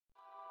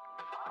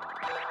Okay.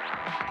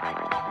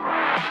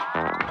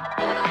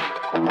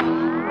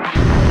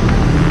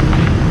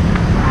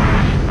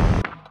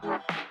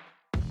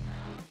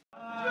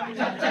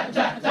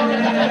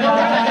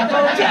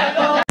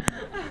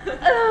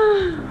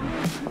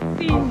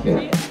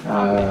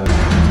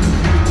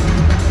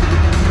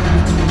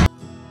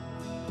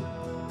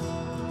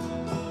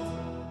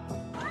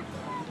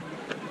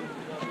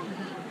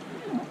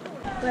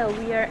 Well,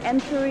 we are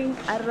entering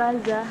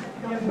Araza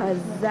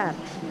Bazaar.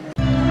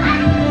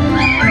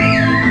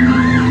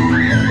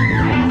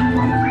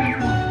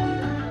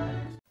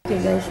 Okay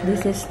guys,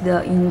 this is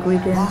the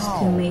ingredients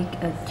to make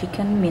a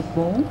chicken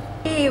meatball.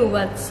 Hey,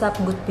 what's up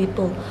good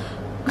people?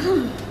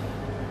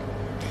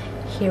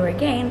 Here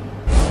again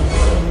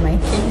in my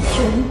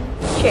kitchen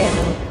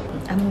channel.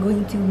 I'm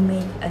going to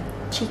make a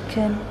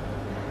chicken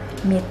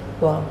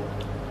meatball.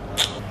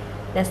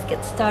 Let's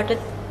get started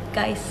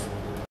guys.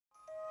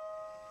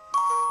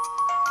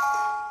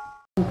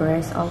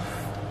 Breast of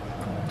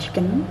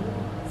chicken,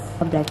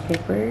 a black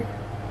pepper,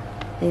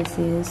 this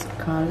is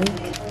garlic,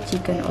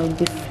 chicken or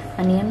beef,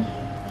 onion,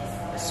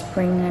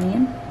 spring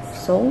onion,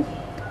 salt,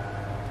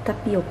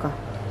 tapioca.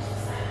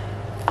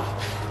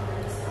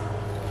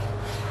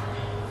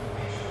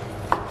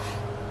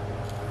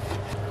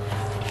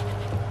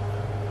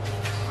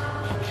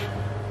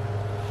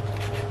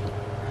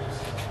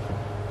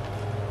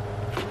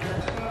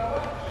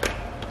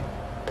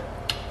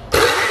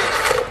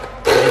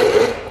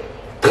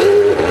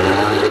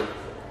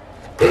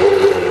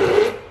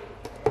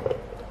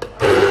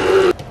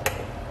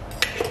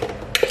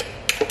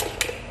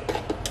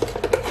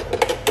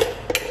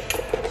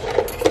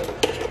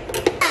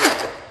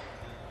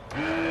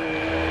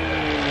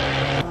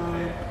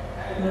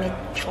 Meat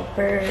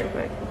chopper,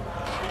 but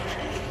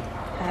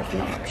I have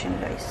no option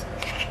guys.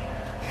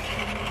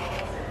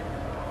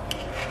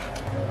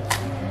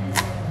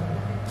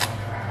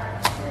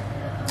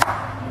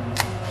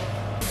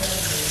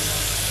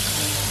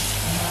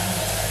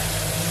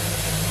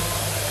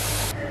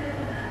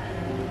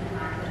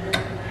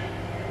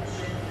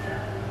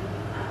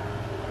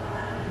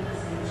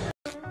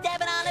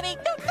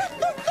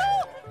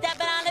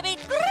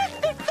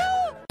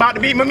 About to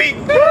beat my meat.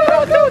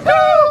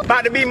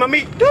 About to beat my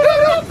meat.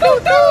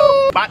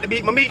 About to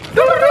beat my meat.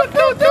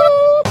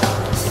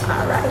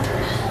 Alright,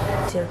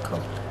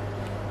 circle.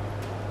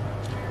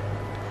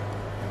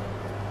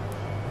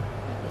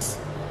 I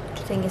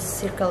think it's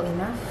circle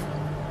enough.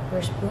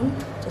 Your spoon,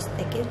 just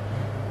take it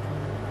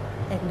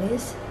like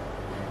this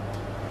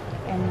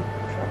and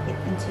drop it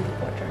into the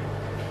water.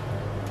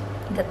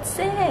 That's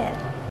it.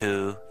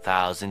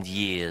 2,000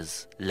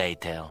 years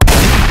later.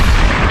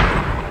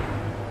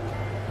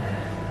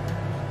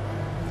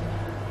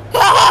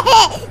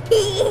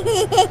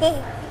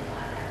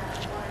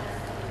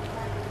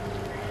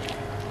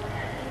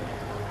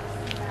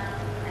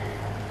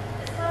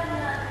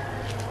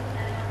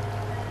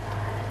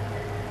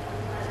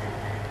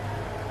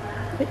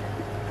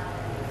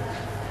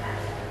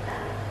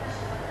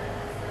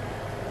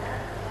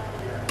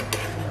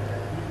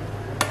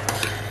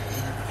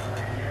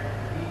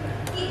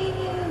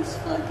 Yes,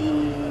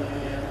 buddy.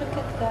 Look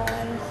at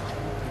guys.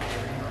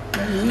 The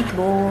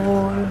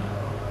meatball.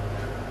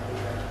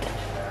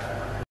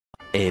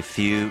 A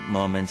few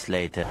moments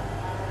later.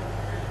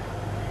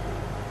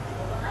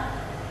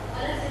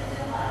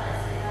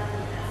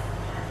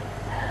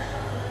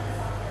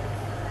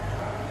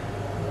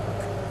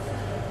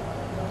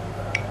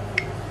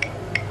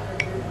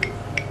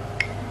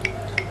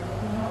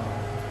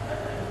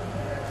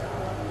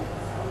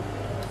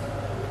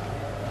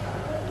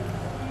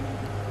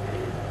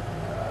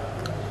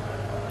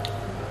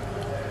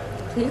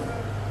 See?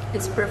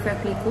 It's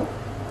perfectly cooked.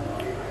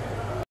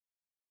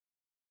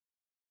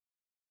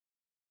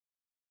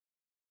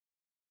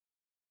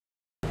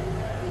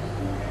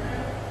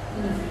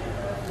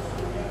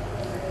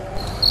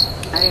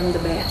 I am the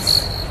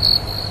best.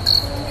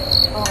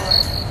 Or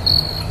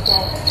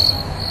that.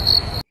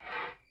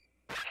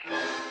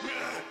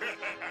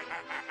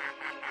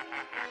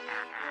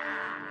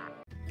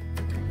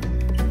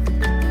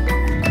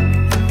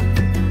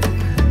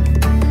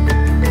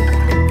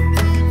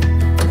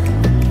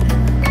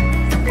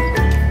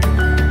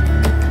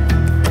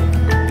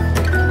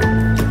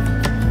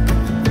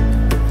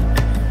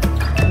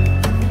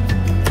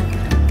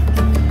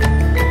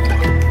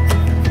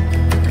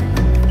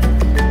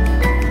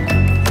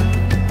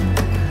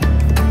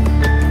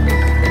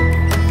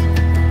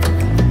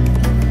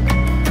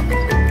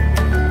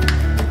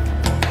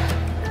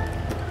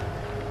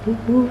 I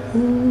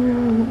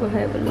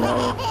have a lot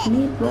of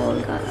meatball,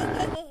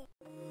 guys.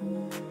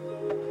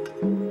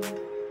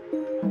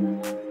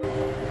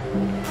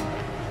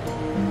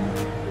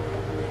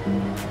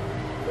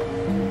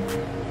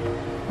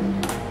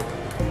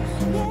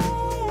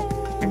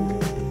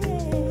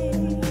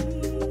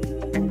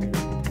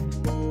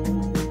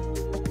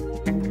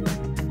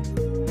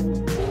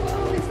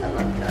 Wow, it's a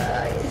lot,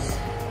 guys.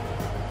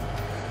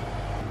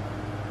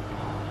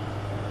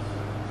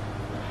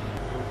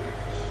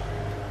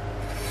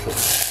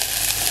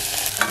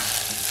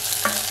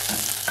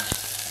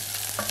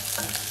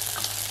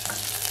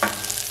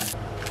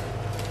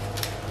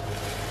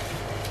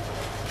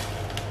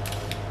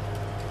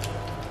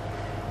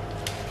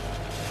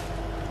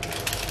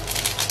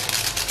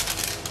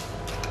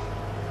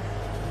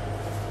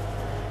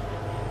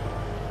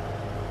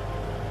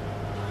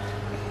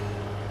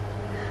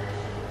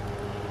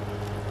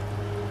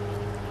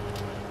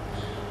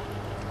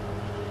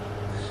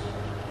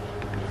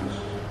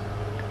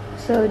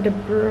 So the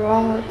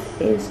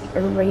broth is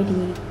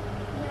ready.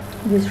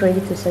 It's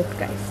ready to serve,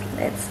 guys.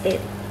 That's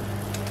it.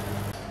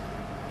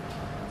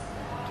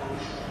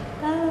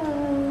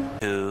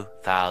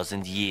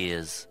 2,000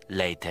 years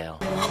later.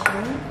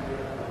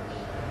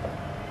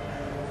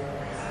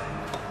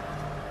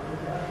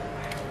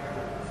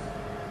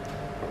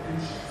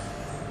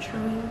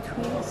 Three,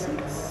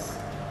 6,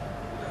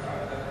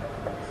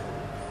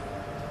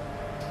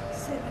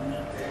 7,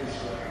 8.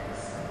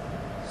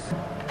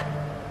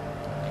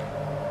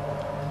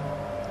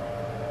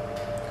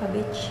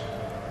 Cabbage.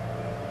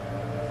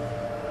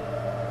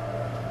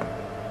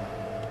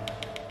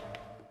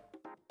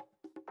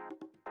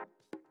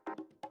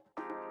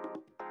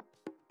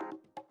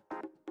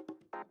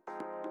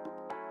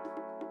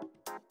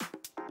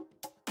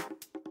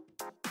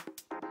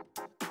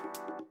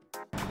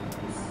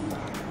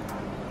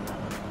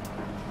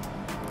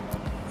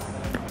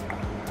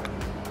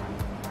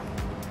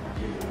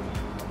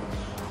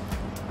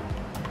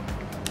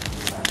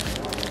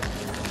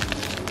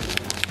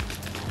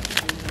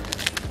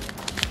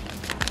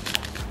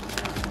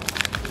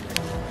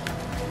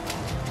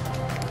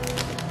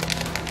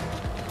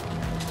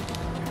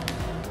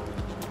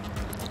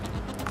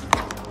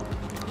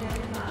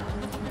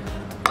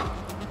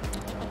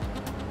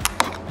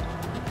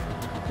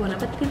 Bon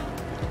appétit.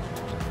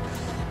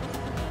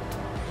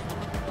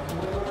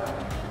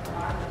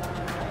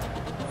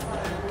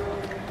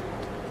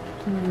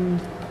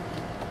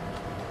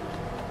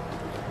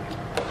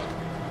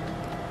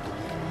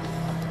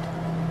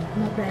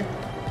 Not bad.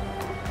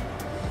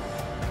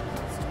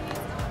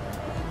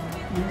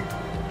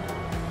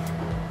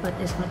 But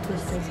it's not too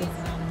spicy.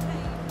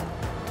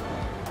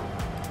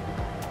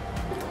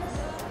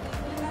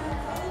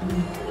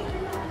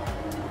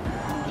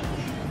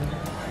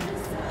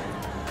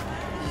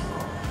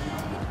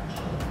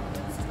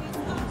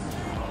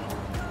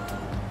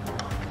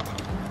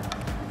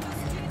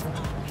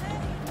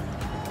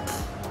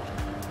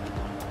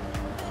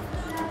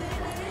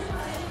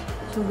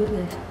 So good,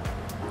 guys.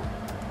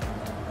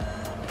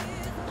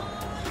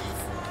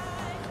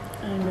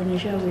 In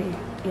Indonesia, we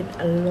eat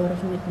a lot of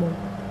meatball.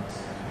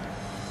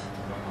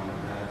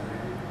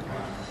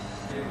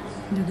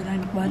 Juga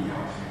enak banget.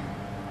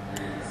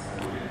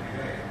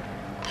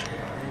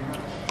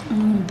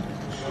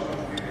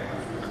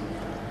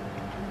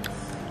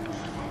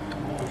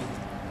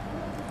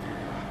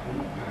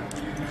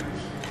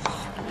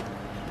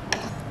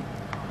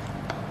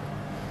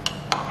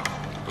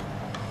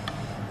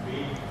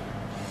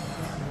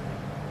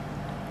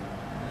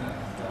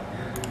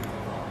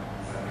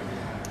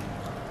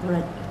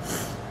 Alright,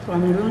 so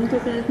I'm going to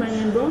finish my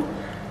meatball.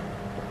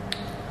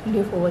 Thank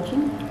you for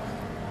watching.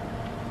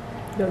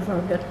 Don't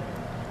forget,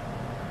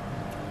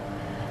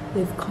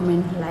 leave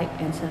comment, like,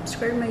 and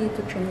subscribe my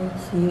YouTube channel.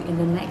 See you in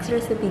the next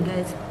recipe,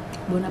 guys.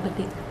 Bon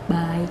appetit.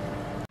 Bye.